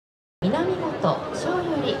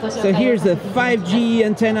So here's the 5G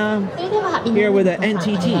antenna here with the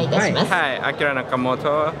NTT. Hi. Hi, Akira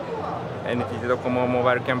Nakamoto, NTT DOCOMO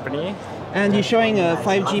mobile company. And you're showing a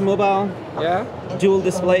 5G mobile Yeah? dual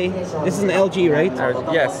display. This is an LG, right?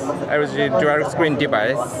 Yes, LG dual screen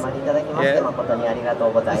device. Yeah.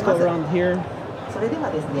 Let's go around here.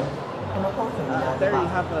 There you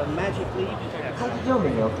have a magic leap.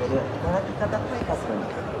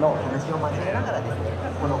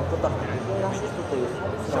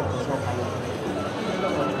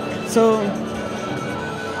 So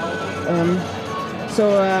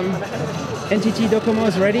NTT DOCOMO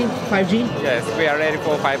is ready, 5G? Yes, we are ready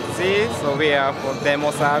for 5G, so we are for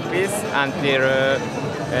demo service until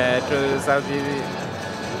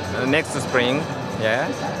next spring, yeah.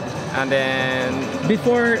 And then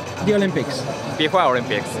Before the Olympics? Before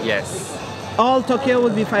Olympics, yes. All Tokyo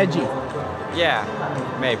will be 5G? Yeah,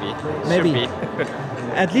 maybe. Maybe. Should be.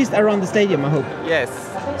 At least around the stadium, I hope. Yes,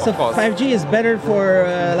 So of course. 5G is better for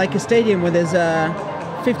like a stadium where there's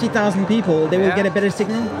 50,000 people. They will get a better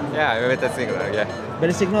signal? Yeah, better signal, yeah.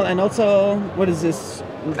 Better signal, and also, what is this?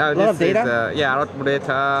 A lot of data? Yeah, a lot of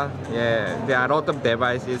data. Yeah, there are a lot of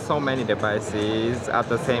devices, so many devices at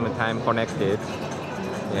the same time connected.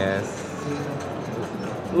 Yes.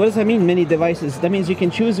 What does that mean, many devices? That means you can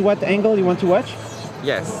choose what angle you want to watch?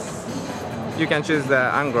 Yes. You can choose the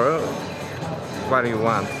angle what you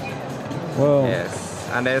want. Whoa. Yes.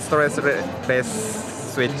 And then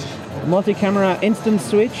storage-less switch. Multi-camera instant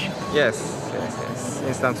switch? Yes.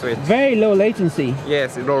 Instant switch. Very low latency.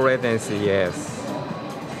 Yes, low latency, yes.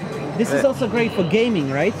 This is also great for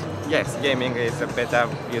gaming, right? Yes, gaming is a better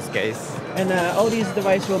use case. And all these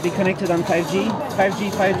devices will be connected on 5G?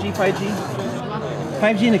 5G, 5G, 5G?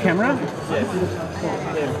 5G in the camera? Yes.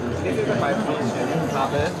 This is a 5G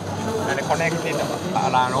hub and connected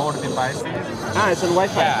around all devices. Ah, it's on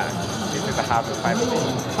Wi-Fi. Yeah, this is a hub 5G.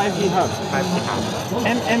 5G hub. 5G hub.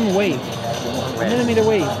 MM wave. Millimeter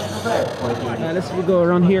wave. Let's go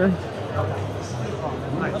around here.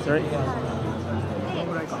 Sorry.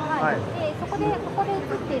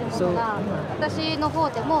 So,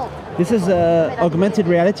 this is augmented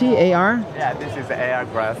reality, AR? Yeah, this is the AR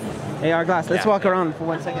glass. AR glass. Let's walk around for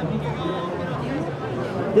 1 second.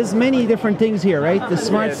 There's many different things here, right? The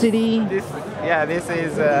smart city. This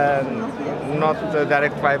is not the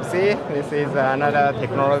direct 5G. This is another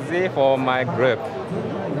technology for my group.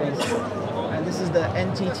 And this is the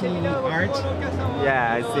NTT art.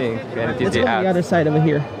 Yeah, I think NTT Let's go to the other side over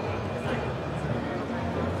here.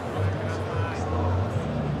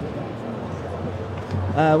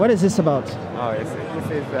 What is this about? Oh, this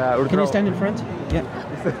is ultra. Can you stand in front? Yeah.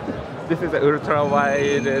 This is an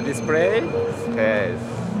ultra-wide display. Yes,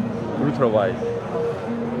 ultra-wide.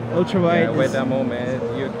 Ultra-wide. Yeah, with the moment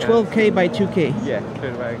you can 12K by 2K. Yeah,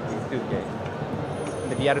 12 by 2K.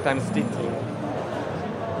 The real-time stitching.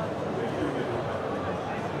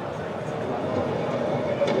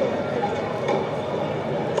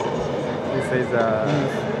 This is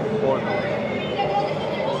photo.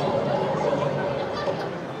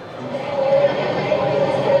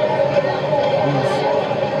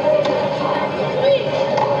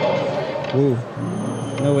 Whoa,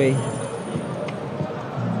 no way.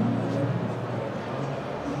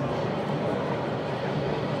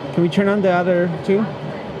 Can we turn on the other two?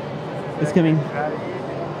 It's coming.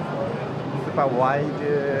 Super wide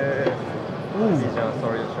vision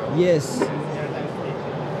solution. Yes.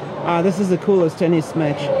 Ah, this is the coolest tennis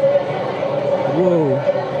match. Whoa.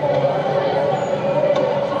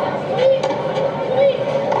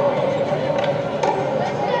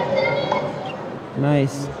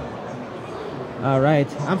 Nice. All right.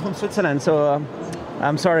 I'm from Switzerland, so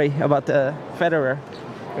I'm sorry about the Federer.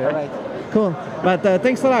 Yeah. All right. Cool. But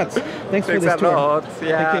thanks a lot. Thanks for this tour. Thanks a lot.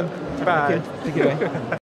 Yeah. Thank you. Bye. Thank you. Bye.